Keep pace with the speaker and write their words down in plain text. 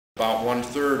about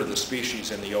 1/3 of the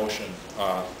species in the ocean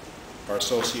are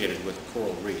associated with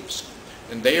coral reefs.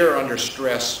 And they are under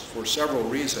stress for several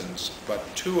reasons, but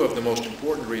two of the most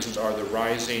important reasons are the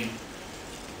rising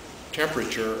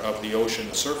temperature of the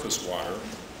ocean surface water,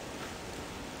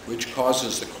 which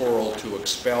causes the coral to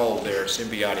expel their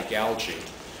symbiotic algae,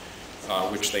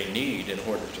 which they need in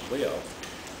order to live,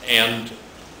 and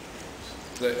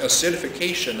the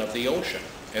acidification of the ocean.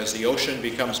 As the ocean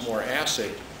becomes more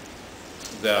acid,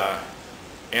 the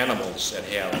animals that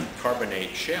have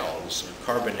carbonate shells or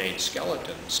carbonate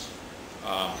skeletons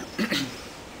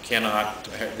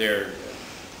they're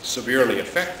severely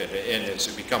affected, and as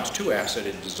it becomes too acid,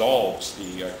 it dissolves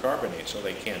the carbonate, so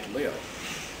they can't live.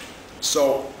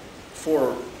 So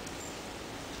for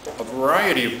a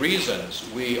variety of reasons,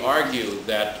 we argue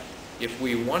that if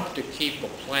we want to keep a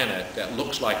planet that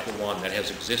looks like the one that has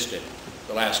existed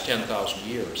the last 10,000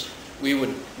 years,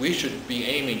 we should be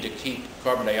aiming to keep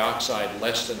carbon dioxide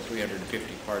less than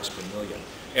 350 parts per million.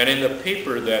 And in the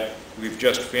paper that we've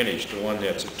just finished, the one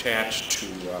that's attached to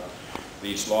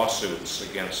these lawsuits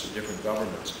against the different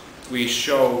governments, we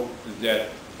show that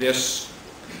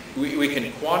we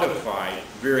can quantify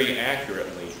very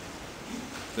accurately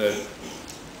the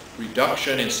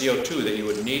reduction in CO2 that you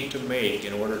would need to make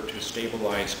in order to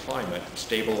stabilize climate,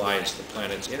 stabilize the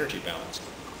planet's energy balance.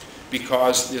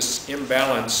 Because this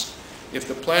imbalance, if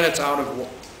the planet's out of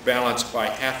balance by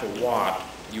half a watt,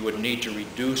 you would need to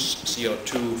reduce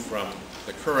CO2 from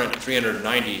the current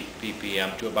 390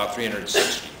 ppm to about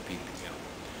 360 ppm.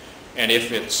 And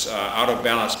if it's out of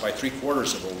balance by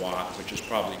 3/4 of a watt, which is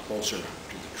probably closer to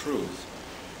the truth,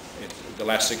 the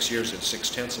last 6 years it's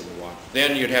 6/10 of a watt,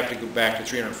 then you'd have to go back to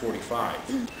 345.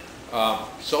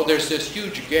 So there's this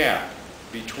huge gap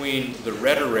between the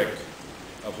rhetoric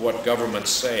of what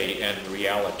governments say and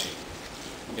reality.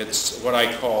 It's what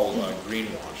I call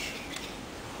greenwash.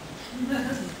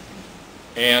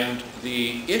 And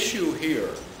the issue here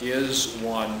is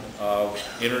one of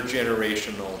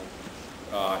intergenerational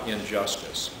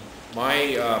injustice.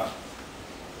 I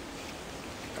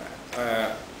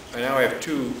now have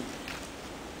two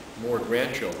more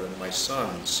grandchildren, my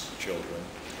son's children.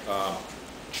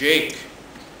 Jake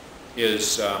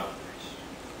is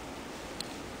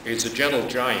he's a gentle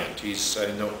giant. He's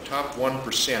in the top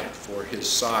 1% for his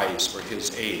size, for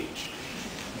his age.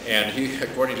 And he,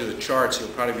 according to the charts, he'll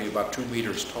probably be about 2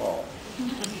 meters tall.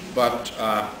 But,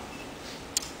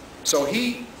 so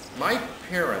my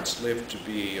parents lived to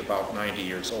be about 90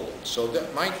 years old. So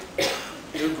that my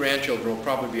new grandchildren will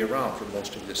probably be around for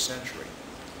most of this century.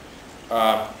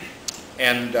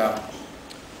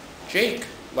 Jake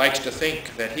likes to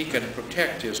think that he can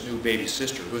protect his new baby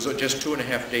sister, who's just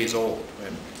 2.5 days old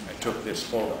when I took this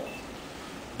photo.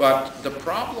 But the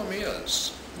problem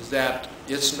is that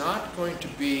it's not going to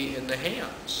be in the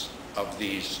hands of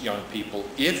these young people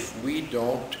if we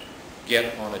don't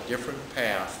get on a different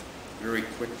path very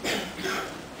quickly.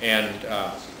 And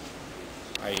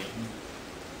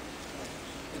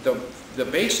the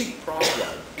basic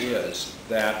problem is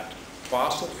that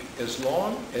as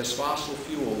long as fossil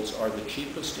fuels are the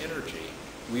cheapest energy,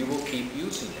 we will keep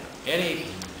using them.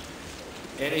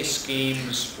 Any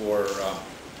schemes for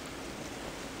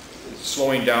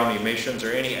slowing down emissions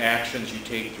or any actions you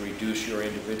take to reduce your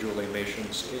individual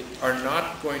emissions are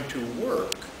not going to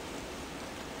work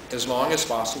as long as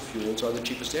fossil fuels are the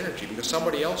cheapest energy, because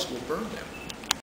somebody else will burn them.